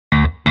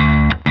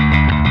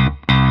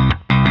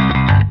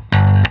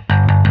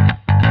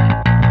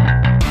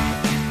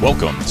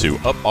Welcome to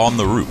Up on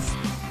the Roof,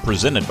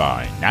 presented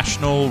by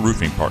National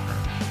Roofing Partner,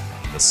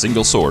 the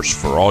single source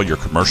for all your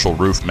commercial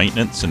roof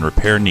maintenance and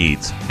repair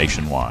needs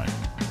nationwide.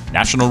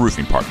 National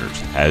Roofing Partners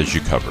has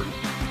you covered.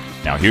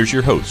 Now here's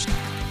your host,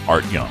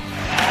 Art Young.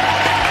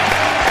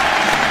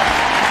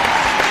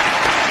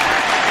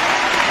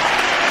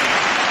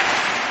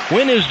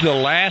 When is the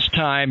last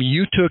time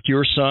you took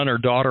your son or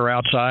daughter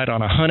outside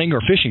on a hunting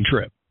or fishing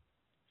trip?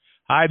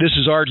 Hi, this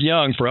is Art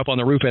Young for Up on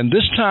the Roof, and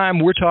this time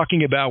we're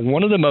talking about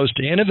one of the most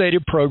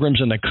innovative programs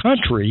in the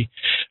country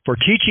for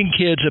teaching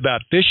kids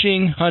about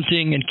fishing,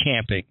 hunting, and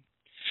camping.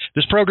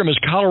 This program is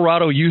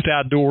Colorado Youth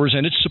Outdoors,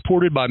 and it's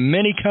supported by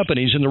many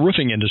companies in the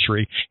roofing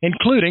industry,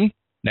 including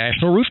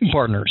National Roofing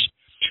Partners.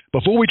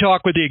 Before we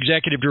talk with the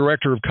Executive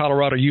Director of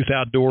Colorado Youth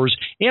Outdoors,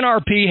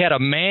 NRP had a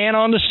man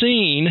on the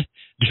scene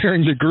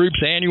during the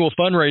group's annual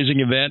fundraising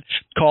event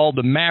called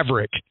the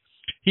Maverick.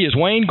 He is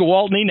Wayne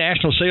Gwaltney,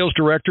 National Sales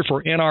Director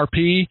for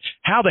NRP.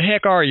 How the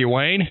heck are you,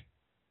 Wayne?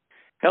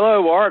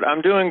 Hello, Art.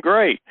 I'm doing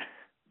great.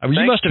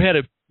 You must have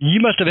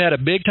had a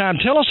big time.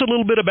 Tell us a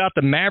little bit about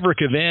the Maverick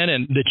event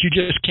and that you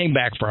just came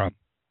back from.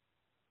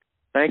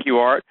 Thank you,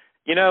 Art.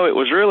 You know, it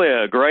was really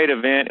a great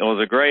event. It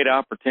was a great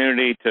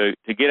opportunity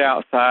to get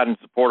outside and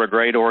support a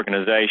great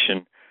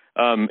organization.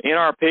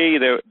 NRP,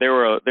 there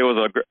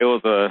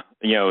was a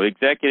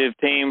executive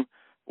team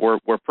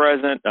were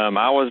present.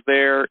 I was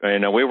there,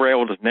 and we were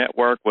able to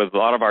network with a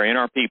lot of our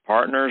NRP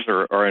partners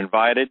are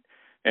invited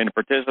and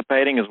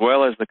participating, as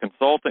well as the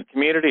consultant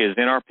community as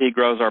NRP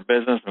grows our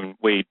business, and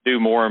we do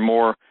more and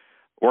more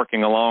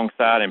working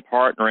alongside and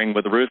partnering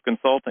with the roof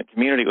consultant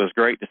community. It was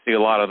great to see a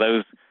lot of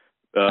those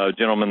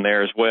gentlemen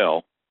there as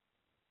well.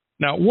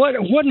 Now,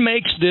 what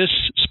makes this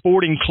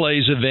Sporting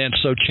Clays event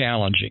so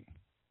challenging?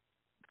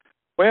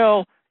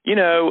 Well, you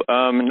know,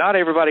 not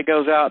everybody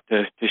goes out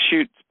to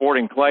shoot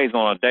sporting clays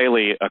on a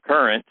daily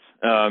occurrence,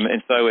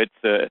 and so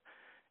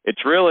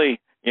it's really,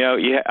 you know,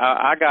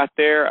 I got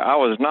there, I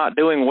was not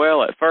doing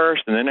well at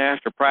first, and then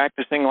after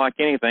practicing like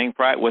anything,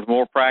 with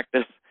more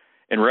practice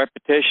and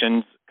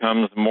repetitions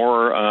comes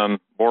more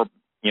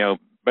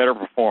better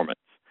performance.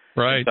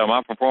 Right. And so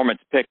my performance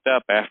picked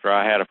up after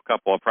I had a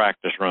couple of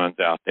practice runs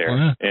out there.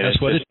 Well, and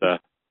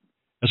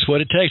that's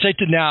what it takes.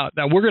 Now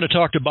we're going to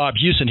talk to Bob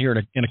Hewson here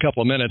in a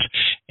couple of minutes,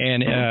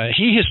 and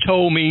he has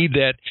told me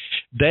that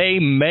they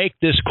make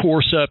this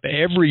course up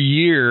every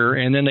year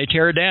and then they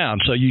tear it down.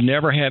 So you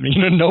never have,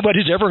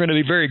 nobody's ever going to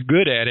be very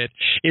good at it.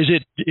 Is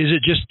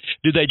it just,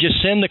 do they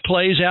just send the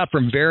clays out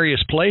from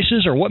various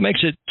places, or what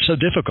makes it so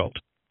difficult?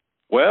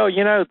 Well,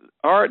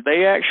 Art,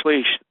 they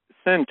actually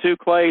send two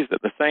clays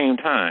at the same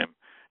time.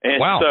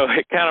 And wow. So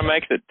it kind of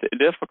makes it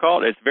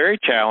difficult. It's very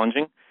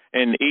challenging.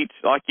 And each,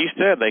 like you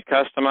said, they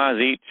customize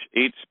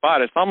each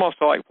spot. It's almost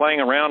like playing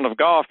a round of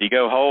golf. You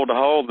go hole to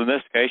hole. In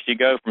this case, you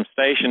go from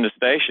station to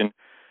station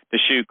to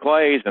shoot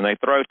clays, and they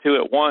throw two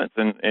at once.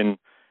 And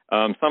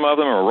some of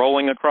them are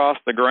rolling across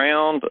the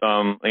ground,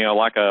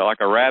 like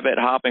a rabbit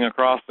hopping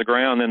across the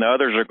ground. And then the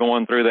others are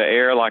going through the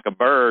air like a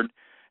bird.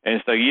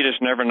 And so you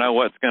just never know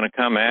what's going to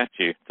come at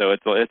you. So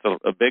it's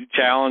a big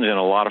challenge and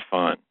a lot of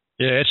fun.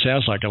 Yeah, it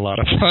sounds like a lot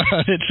of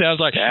fun. It sounds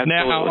like.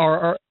 Absolutely.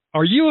 Now,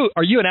 Are you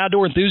an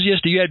outdoor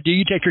enthusiast? Do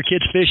you take your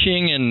kids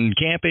fishing and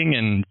camping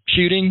and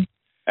shooting?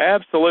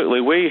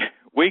 Absolutely.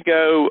 We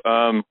go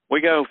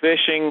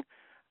fishing.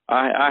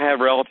 I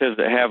have relatives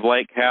that have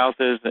lake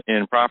houses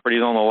and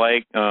properties on the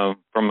lake.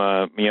 From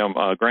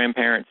a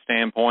grandparent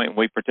standpoint,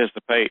 we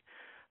participate.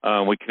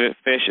 We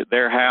fish at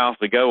their house.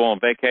 We go on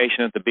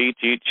vacation at the beach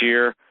each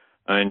year.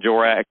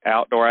 Enjoy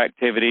outdoor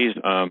activities.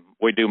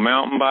 We do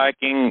mountain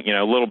biking,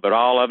 a little bit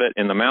all of it.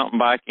 In the mountain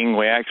biking,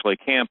 we actually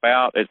camp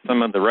out at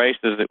some of the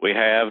races that we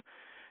have.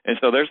 And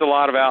so there's a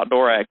lot of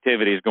outdoor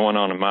activities going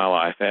on in my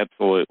life,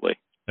 absolutely.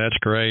 That's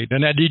great.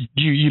 And now, did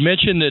you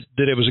mentioned that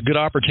it was a good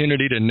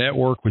opportunity to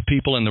network with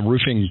people in the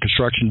roofing and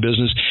construction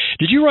business.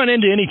 Did you run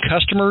into any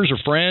customers or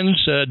friends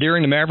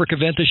during the Maverick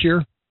event this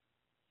year?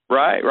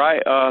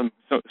 Right.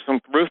 So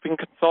some roofing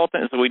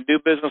consultants that we do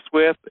business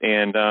with,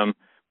 and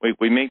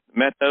we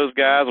met those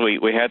guys.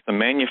 We had some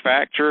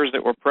manufacturers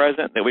that were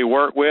present that we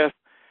worked with,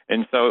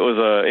 and so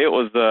it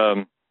was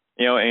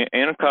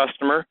and a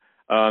customer.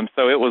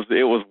 So it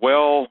was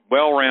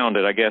well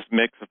rounded, I guess,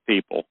 mix of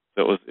people.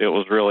 So it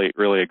was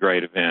really a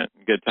great event.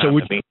 Good time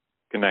to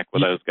connect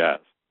with those guys.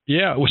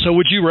 Yeah. So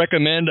would you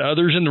recommend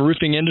others in the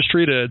roofing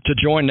industry to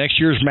join next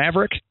year's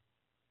Maverick?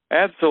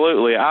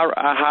 Absolutely.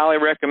 I highly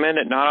recommend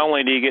it. Not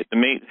only do you get to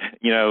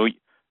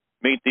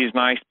meet these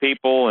nice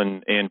people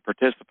and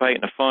participate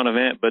in a fun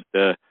event, but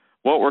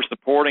what we're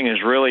supporting is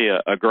really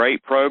a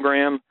great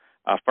program.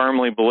 I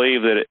firmly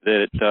believe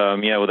that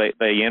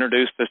they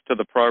introduced us to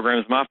the program.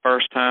 It's my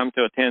first time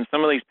to attend.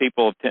 Some of these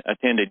people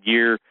attended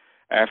year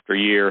after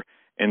year,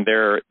 and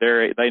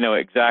they know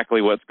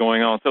exactly what's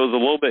going on. So it was a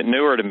little bit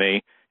newer to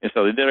me, and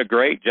so they did a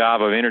great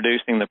job of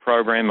introducing the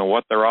program and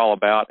what they're all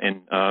about,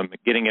 and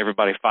getting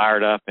everybody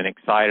fired up and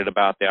excited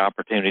about the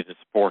opportunity to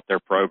support their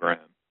program.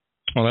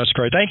 Well, that's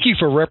great. Thank you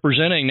for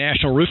representing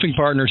National Roofing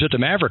Partners at the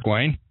Maverick,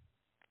 Wayne.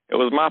 It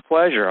was my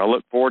pleasure. I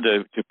look forward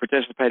to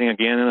participating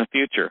again in the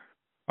future.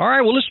 All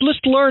right, well, let's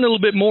learn a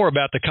little bit more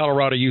about the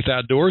Colorado Youth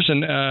Outdoors,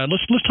 and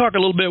let's talk a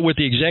little bit with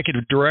the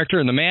executive director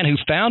and the man who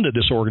founded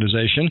this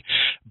organization,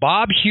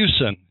 Bob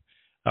Hewson,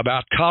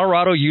 about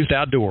Colorado Youth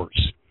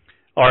Outdoors.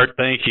 Art,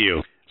 thank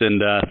you,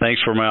 and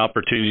thanks for my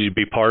opportunity to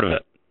be part of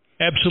it.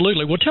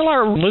 Absolutely. Well, tell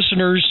our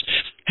listeners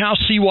how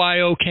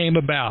CYO came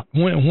about.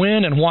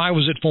 When and why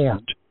was it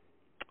formed?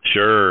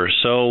 Sure.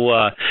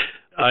 So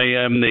I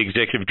am the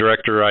executive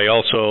director. I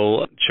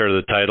also share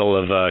the title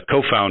of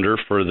co-founder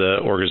for the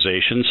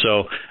organization,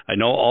 so I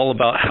know all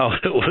about how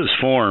it was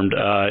formed.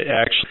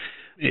 Actually,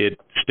 it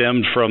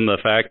stemmed from the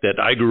fact that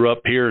I grew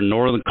up here in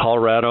northern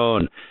Colorado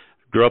and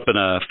grew up in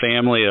a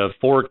family of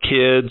 4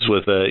 kids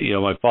with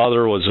my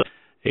father was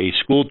a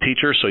school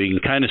teacher, so you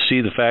can kind of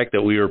see the fact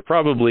that we were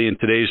probably in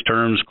today's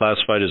terms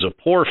classified as a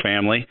poor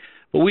family,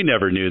 but we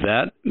never knew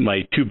that.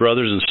 My 2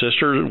 brothers and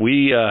sisters,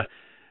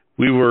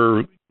 we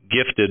were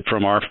gifted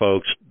from our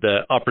folks the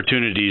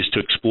opportunities to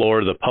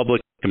explore the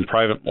public and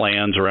private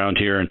lands around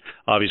here, and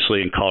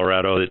obviously in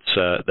Colorado,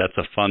 that's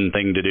a fun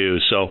thing to do.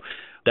 So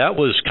that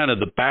was kind of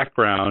the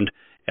background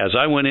as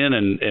I went in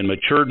and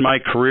matured my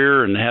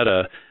career and had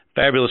a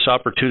fabulous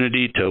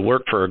opportunity to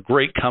work for a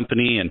great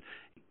company and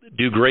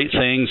do great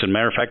things. And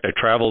matter of fact, I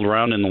traveled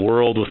around in the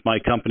world with my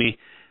company.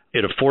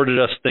 It afforded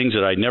us things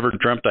that I never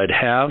dreamt I'd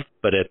have.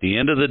 But at the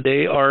end of the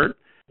day, Art,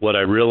 what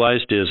I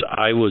realized is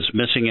I was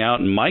missing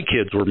out, and my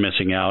kids were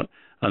missing out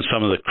on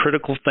some of the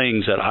critical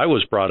things that I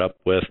was brought up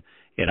with,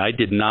 and I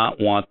did not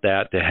want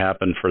that to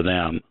happen for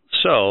them.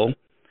 So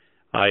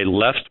I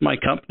left my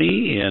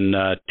company in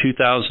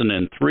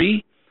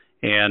 2003,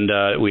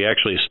 and we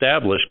actually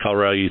established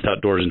Colorado Youth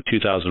Outdoors in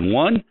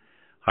 2001.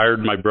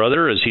 Hired my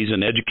brother, as he's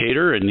an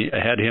educator, and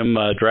had him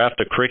draft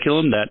a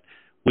curriculum that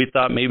we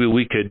thought maybe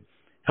we could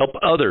help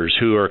others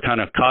who are kind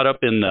of caught up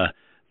in the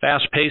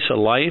fast pace of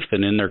life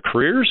and in their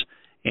careers,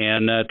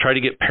 and try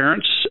to get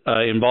parents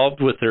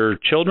involved with their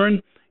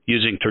children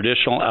using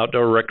traditional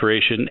outdoor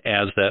recreation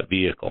as that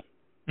vehicle.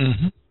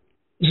 Mm-hmm.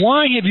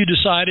 Why have you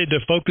decided to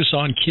focus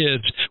on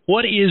kids?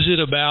 What is it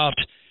about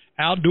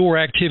outdoor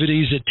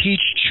activities that teach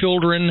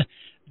children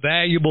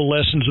valuable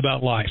lessons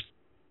about life?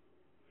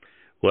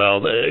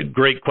 Well,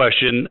 great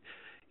question.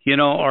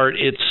 Art,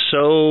 it's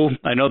so,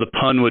 I know the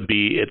pun would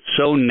be, it's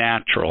so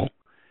natural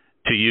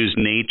to use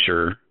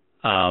nature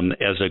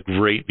as a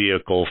great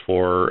vehicle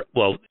for,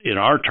 well, in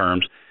our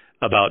terms,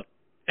 about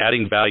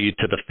adding value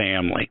to the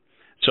family.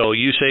 So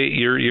you say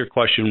your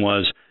question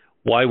was,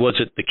 why was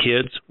it the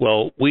kids?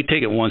 Well, we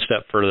take it one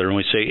step further and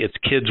we say it's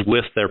kids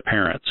with their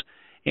parents.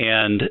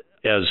 And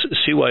as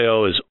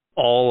CYO is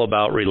all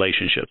about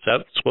relationships,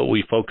 that's what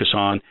we focus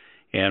on.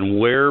 And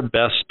where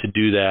best to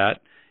do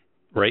that?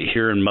 Right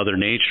here in Mother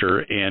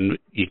Nature, and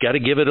you got to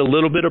give it a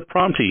little bit of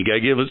prompting. You got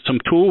to give it some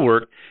tool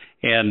work,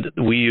 and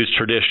we use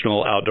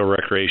traditional outdoor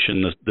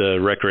recreation, the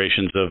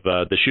recreations of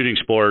the shooting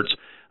sports,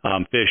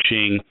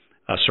 fishing,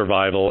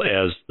 survival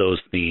as those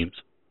themes.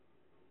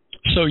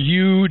 So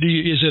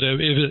is it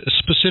a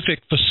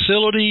specific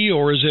facility,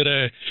 or is it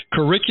a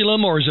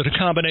curriculum, or is it a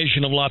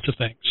combination of lots of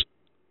things?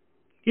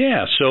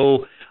 Yeah,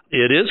 so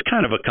it is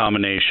kind of a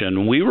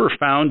combination. We were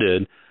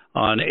founded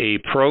on a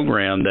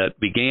program that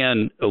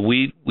began,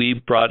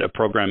 we brought a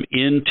program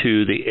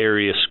into the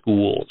area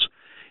schools,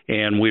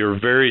 and we were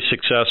very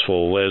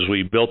successful as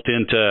we built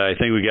into, I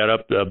think we got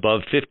up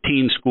above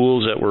 15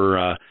 schools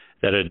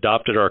that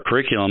adopted our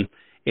curriculum,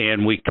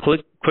 and we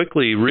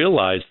quickly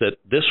realized that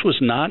this was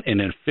not an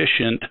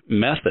efficient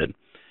method.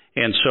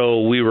 And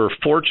so we were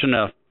fortunate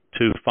enough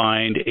to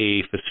find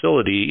a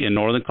facility in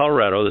northern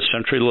Colorado that's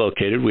centrally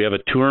located. We have a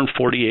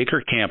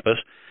 240-acre campus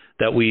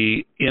that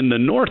in the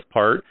north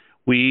part,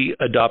 we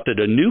adopted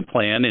a new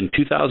plan in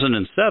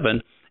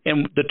 2007,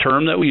 and the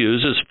term that we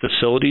use is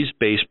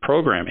facilities-based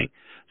programming.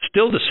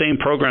 Still the same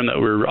program that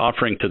we're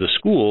offering to the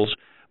schools,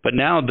 but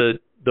now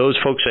those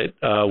folks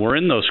that were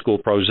in those school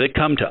programs, they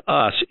come to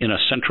us in a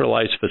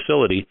centralized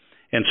facility.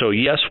 And so,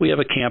 yes, we have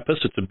a campus.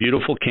 It's a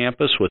beautiful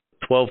campus with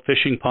 12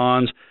 fishing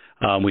ponds.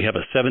 We have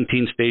a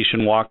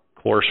 17-station walk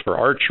course for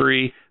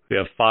archery. We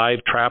have 5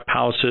 trap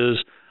houses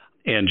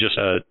and just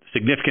a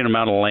significant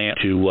amount of land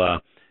to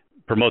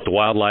promote the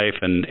wildlife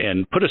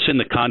and put us in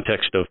the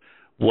context of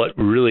what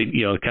really,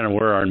 kind of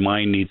where our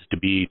mind needs to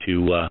be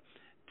to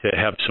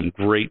have some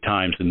great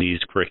times in these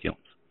curriculums.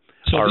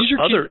 So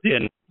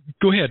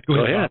go ahead.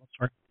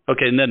 Sorry.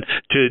 Okay, and then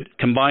to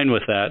combine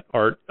with that,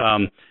 Art,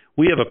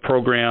 we have a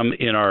program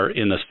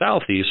in the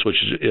southeast, which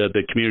is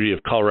the community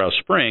of Colorado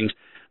Springs,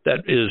 that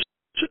is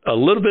a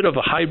little bit of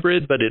a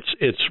hybrid, but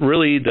it's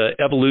really the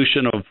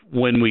evolution of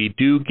when we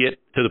do get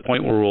to the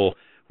point where we'll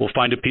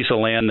find a piece of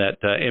land that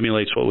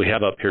emulates what we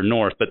have up here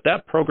north. But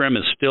that program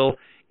is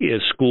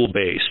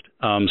school-based.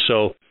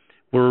 So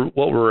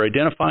what we're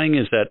identifying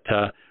is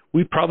that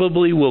we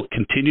probably will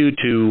continue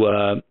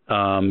to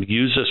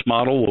use this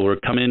model where we'll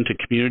come into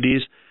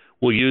communities.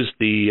 We'll use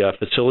the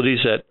facilities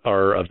that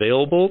are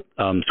available.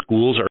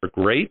 Schools are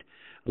great.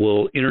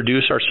 We'll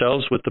introduce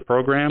ourselves with the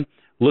program,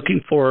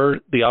 looking for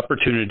the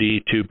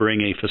opportunity to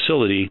bring a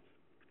facility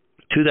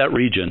to that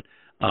region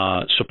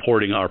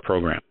supporting our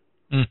program.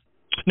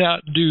 Now,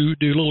 do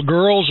little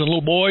girls and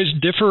little boys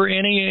differ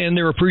any in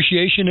their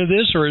appreciation of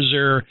this, or is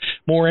there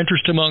more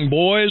interest among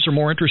boys or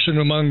more interest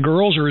among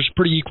girls, or is it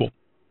pretty equal?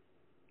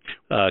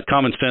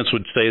 Common sense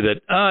would say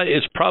that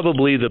it's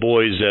probably the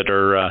boys that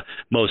are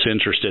most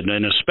interested,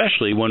 and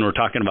especially when we're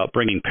talking about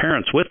bringing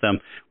parents with them,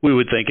 we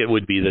would think it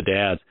would be the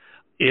dads.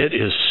 It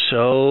is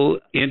so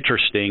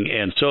interesting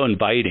and so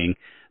inviting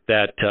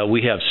that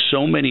we have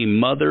so many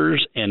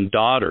mothers and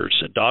daughters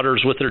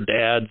with their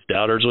dads,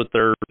 daughters with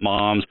their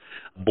moms,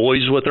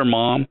 boys with their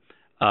mom.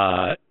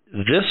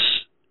 This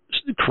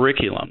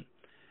curriculum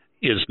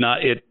is not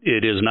it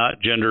is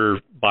not gender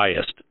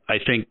biased. I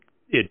think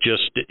it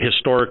just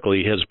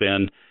historically has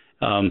been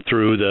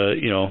through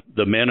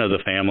the men of the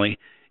family,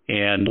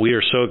 and we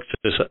are so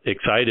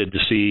excited to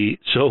see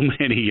so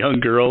many young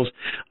girls,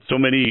 so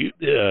many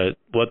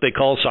what they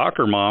call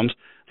soccer moms,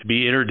 to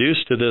be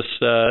introduced to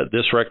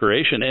this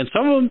recreation, and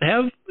some of them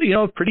have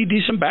a pretty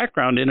decent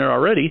background in it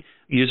already,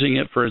 using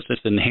it for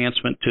instance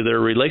enhancement to their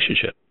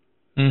relationship.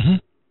 Mm-hmm.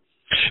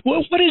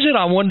 Well, what is it?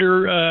 I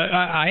wonder.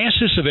 I ask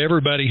this of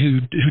everybody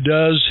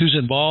who's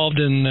involved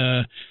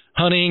in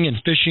hunting and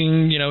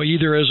fishing,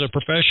 either as a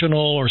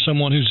professional or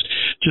someone who's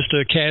just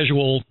a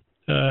casual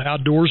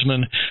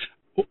outdoorsman.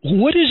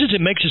 What is it that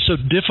makes it so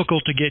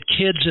difficult to get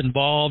kids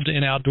involved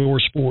in outdoor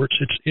sports?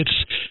 It's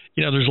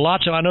there's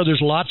lots of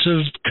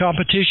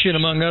competition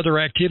among other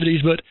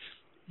activities, but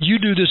you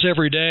do this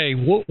every day.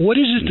 What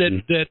is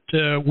it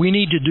that we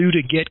need to do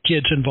to get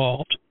kids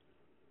involved?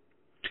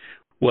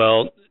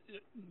 Well,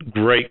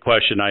 great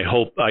question. I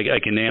hope I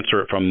can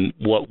answer it from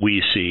what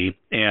we see.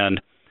 And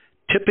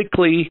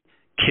typically,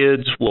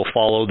 kids will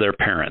follow their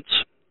parents.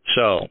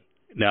 So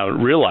now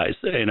realize,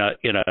 in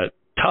a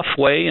tough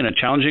way, in a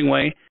challenging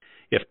way,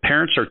 if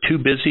parents are too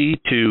busy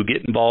to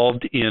get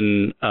involved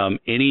in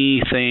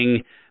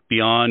anything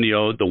beyond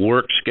the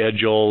work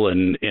schedule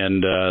and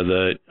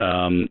the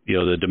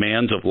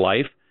demands of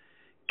life,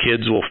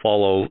 kids will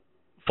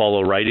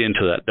follow right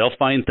into that. They'll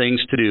find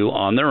things to do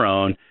on their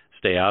own,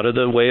 stay out of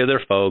the way of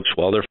their folks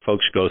while their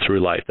folks go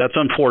through life. That's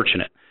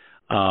unfortunate.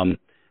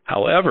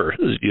 However,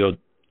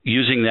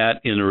 using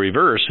that in the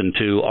reverse and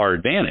to our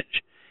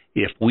advantage,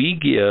 if we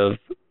give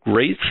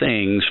great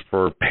things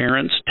for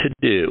parents to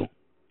do,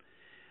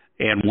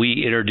 and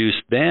we introduce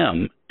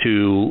them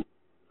to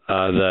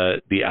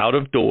the out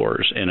of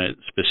doors, and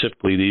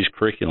specifically these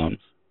curriculums,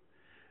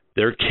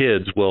 their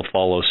kids will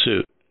follow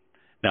suit.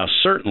 Now,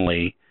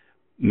 certainly,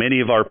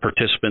 many of our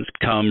participants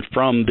come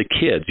from the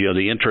kids.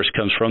 The interest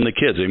comes from the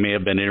kids. They may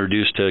have been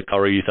introduced to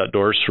Colorado Youth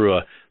Outdoors through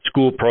a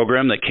school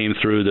program that came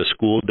through the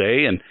school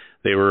day, and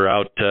they were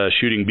out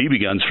shooting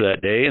BB guns for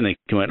that day, and they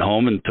went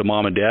home and to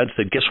mom and dad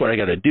said, guess what I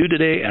got to do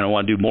today? And I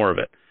want to do more of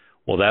it.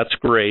 Well, that's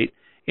great.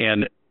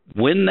 And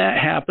when that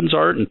happens,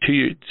 Art, and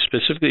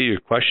specifically your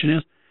question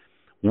is,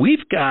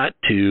 we've got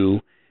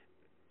to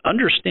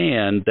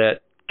understand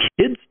that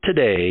kids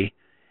today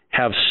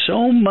have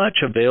so much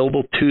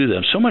available to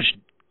them, so much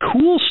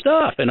cool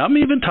stuff. And I'm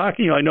even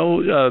talking, I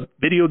know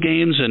video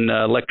games and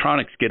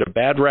electronics get a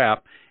bad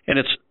rap, and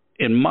it's,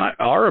 in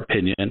our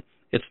opinion,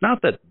 it's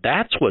not that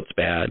that's what's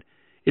bad.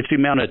 It's the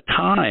amount of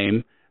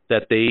time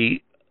that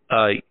they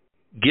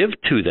give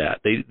to that.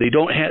 They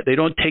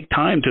don't take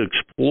time to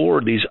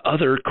explore these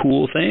other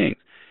cool things.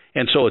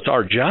 And so it's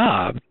our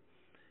job,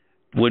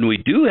 when we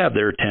do have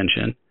their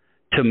attention,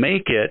 to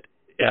make it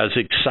as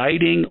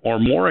exciting or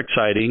more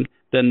exciting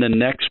than the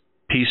next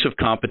piece of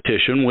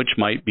competition, which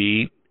might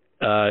be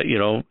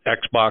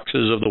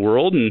Xboxes of the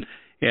world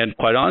and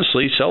quite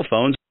honestly cell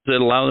phones that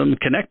allow them to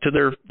connect to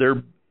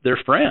their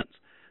friends.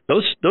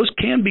 Those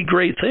can be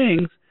great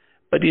things,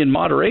 but in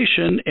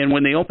moderation, and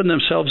when they open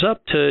themselves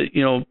up to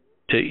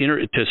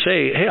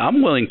say, hey,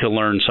 I'm willing to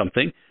learn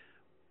something,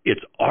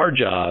 it's our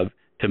job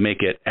to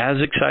make it as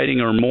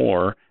exciting or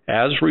more,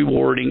 as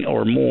rewarding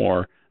or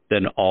more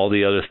than all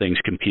the other things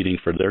competing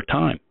for their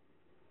time.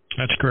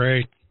 That's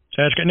great.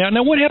 That's good.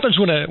 Now, what happens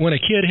when a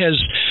kid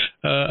has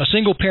a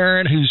single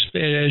parent who's,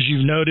 as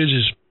you've noticed,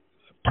 is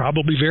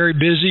probably very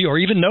busy, or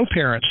even no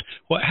parents?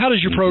 How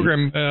does your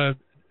program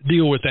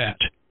deal with that?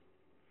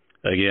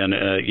 Again,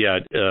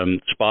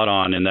 spot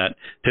on in that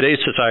today's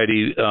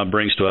society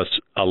brings to us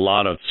a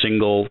lot of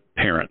single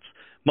parents.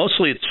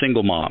 Mostly it's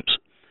single moms.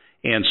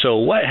 And so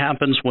what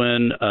happens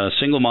when a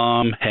single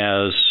mom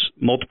has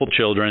multiple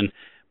children,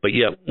 but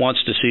yet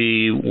wants to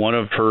see one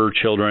of her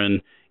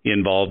children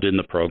involved in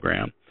the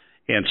program?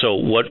 And so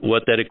what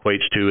that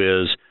equates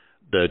to is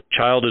the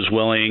child is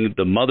willing,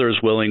 the mother is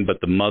willing, but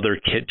the mother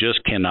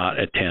just cannot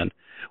attend.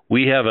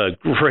 We have a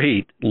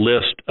great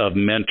list of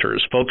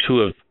mentors, folks who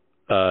have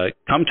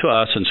come to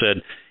us and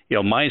said,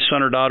 my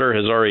son or daughter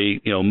has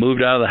already,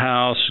 moved out of the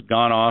house,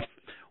 gone off,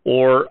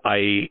 or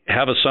I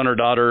have a son or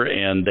daughter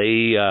and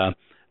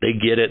they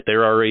get it,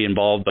 they're already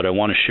involved, but I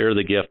want to share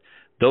the gift.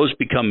 Those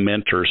become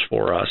mentors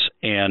for us,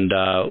 and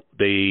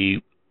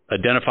they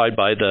identified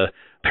by the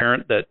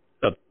parent that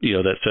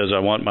that says, I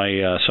want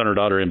my son or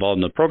daughter involved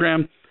in the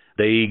program.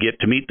 They get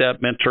to meet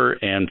that mentor,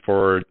 and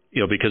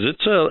because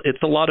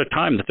it's a lot of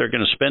time that they're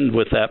going to spend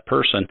with that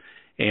person,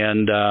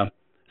 and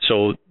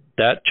so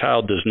that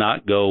child does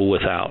not go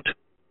without.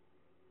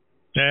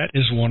 That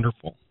is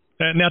wonderful.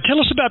 Now, tell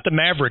us about the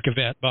Maverick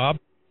event, Bob.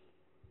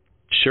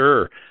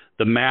 Sure.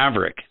 The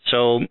Maverick.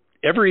 So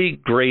every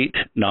great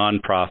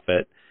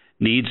nonprofit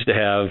needs to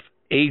have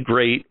a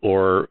great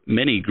or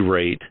many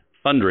great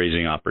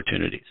fundraising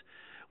opportunities.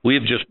 We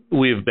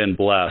have been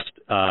blessed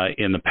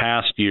in the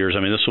past years.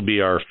 I mean, this will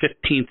be our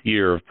 15th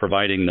year of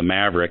providing the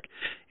Maverick,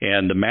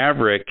 and the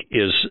Maverick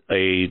is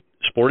a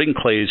sporting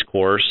clays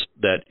course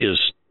that is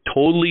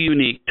totally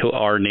unique to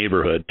our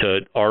neighborhood, to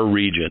our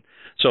region.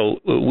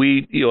 So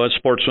we, as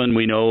sportsmen,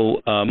 we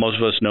know, most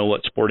of us know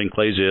what sporting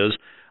clays is.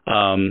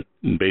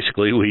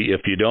 Basically,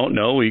 if you don't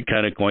know, we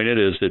kind of coin it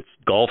as it's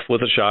golf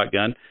with a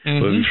shotgun,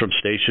 moving from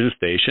station to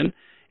station.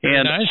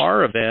 And nice.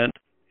 Our event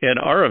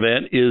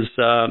is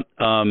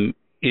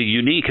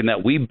unique in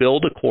that we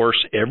build a course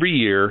every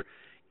year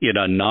in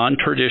a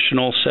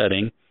non-traditional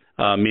setting,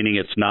 meaning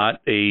it's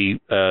not a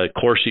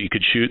course that you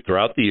could shoot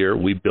throughout the year.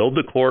 We build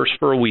the course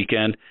for a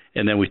weekend,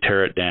 and then we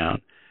tear it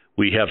down.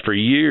 We have for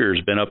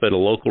years been up at a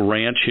local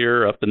ranch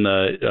here up in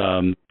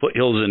the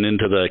foothills and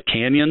into the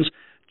canyons,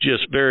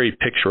 just very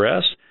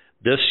picturesque.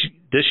 This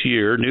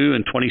year, new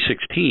in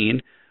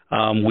 2016,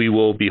 we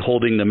will be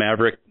holding the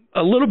Maverick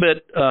a little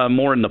bit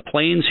more in the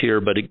plains here,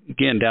 but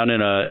again, down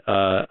in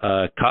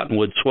a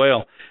cottonwood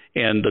swale.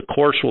 And the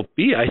course will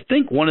be, I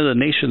think, one of the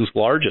nation's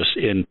largest,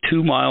 in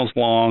 2 miles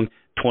long,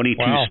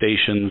 22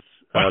 stations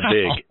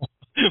big.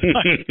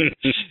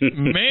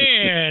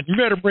 Man, you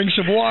better bring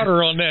some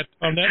water on that.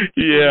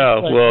 Yeah,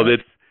 well,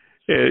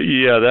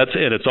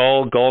 it's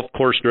all golf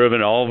course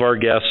driven. All of our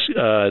guests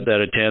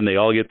that attend, they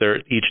all get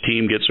each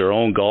team gets their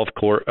own golf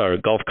cart,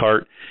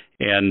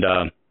 and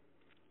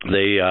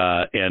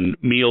and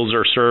meals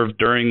are served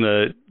during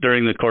the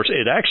course.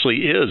 It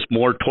actually is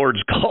more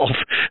towards golf.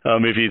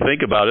 If you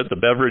think about it, the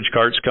beverage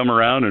carts come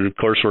around, and of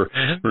course we're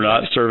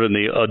not serving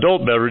the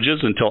adult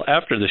beverages until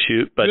after the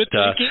shoot. But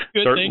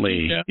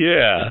certainly,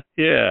 yeah.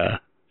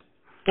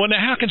 Well,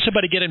 now how can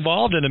somebody get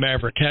involved in the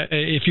Maverick?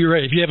 If you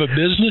have a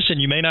business and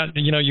you may not,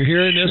 you're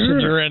hearing this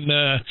and you're in,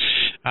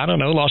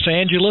 Los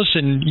Angeles,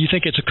 and you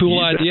think it's a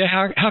cool idea,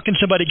 how can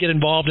somebody get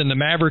involved in the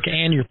Maverick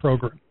and your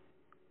program?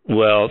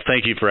 Well,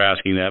 thank you for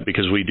asking that,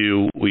 because we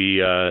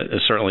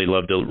certainly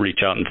love to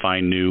reach out and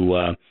find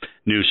new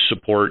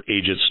support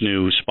agents,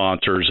 new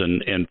sponsors,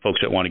 and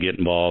folks that want to get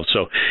involved.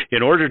 So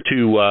in order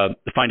to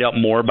find out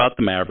more about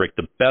the Maverick,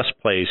 the best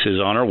place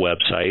is on our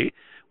website,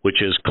 which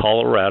is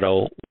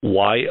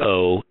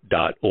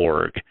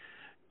coloradoyo.org.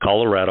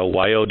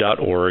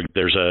 coloradoyo.org.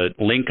 There's a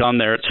link on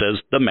there. It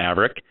says the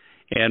Maverick,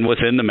 and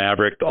within the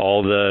Maverick,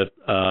 all the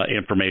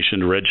information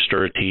to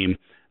register a team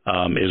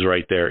is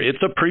right there.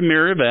 It's a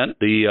premier event.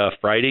 The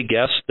Friday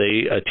guests,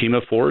 a team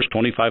of 4 is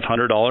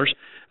 $2,500.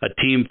 A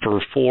team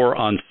for 4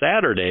 on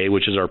Saturday,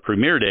 which is our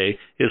premier day,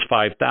 is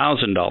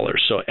 $5,000.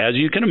 So as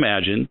you can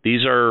imagine,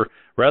 these are,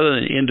 rather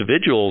than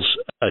individuals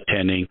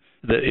attending,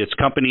 it's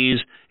companies,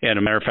 and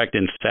a matter of fact,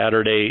 in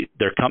Saturday,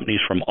 they're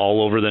companies from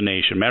all over the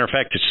nation. Matter of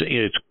fact,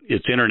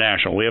 it's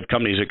international. We have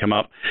companies that come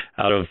up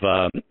out of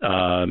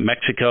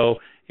Mexico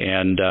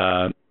and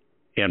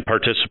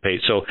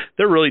participate. So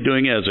they're really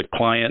doing it as a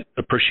client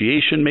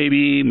appreciation,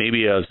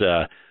 maybe as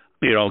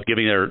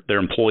giving their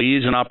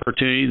employees an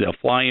opportunity. They'll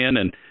fly in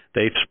and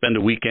they spend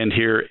a weekend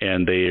here,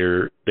 and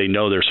they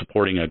know they're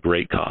supporting a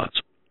great cause.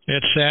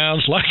 It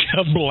sounds like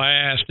a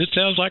blast.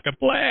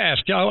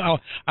 I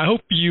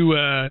hope you,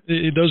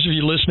 those of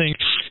you listening,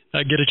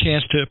 get a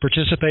chance to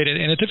participate.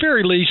 And at the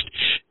very least,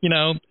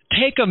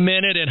 take a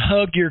minute and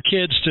hug your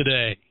kids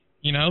today.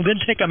 Then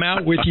take them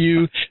out with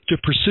you to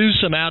pursue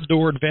some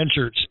outdoor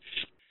adventures.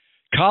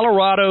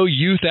 Colorado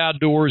Youth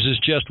Outdoors is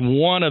just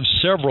one of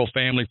several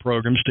family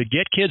programs to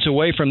get kids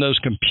away from those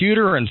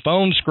computer and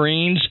phone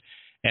screens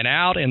and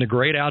out in the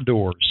great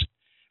outdoors.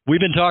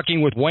 We've been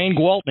talking with Wayne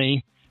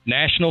Gwaltney,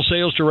 National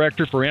Sales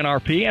Director for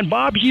NRP, and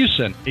Bob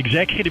Hewson,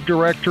 Executive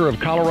Director of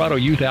Colorado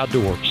Youth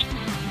Outdoors.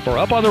 For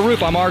Up on the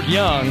Roof, I'm Art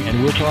Young,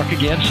 and we'll talk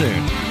again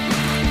soon.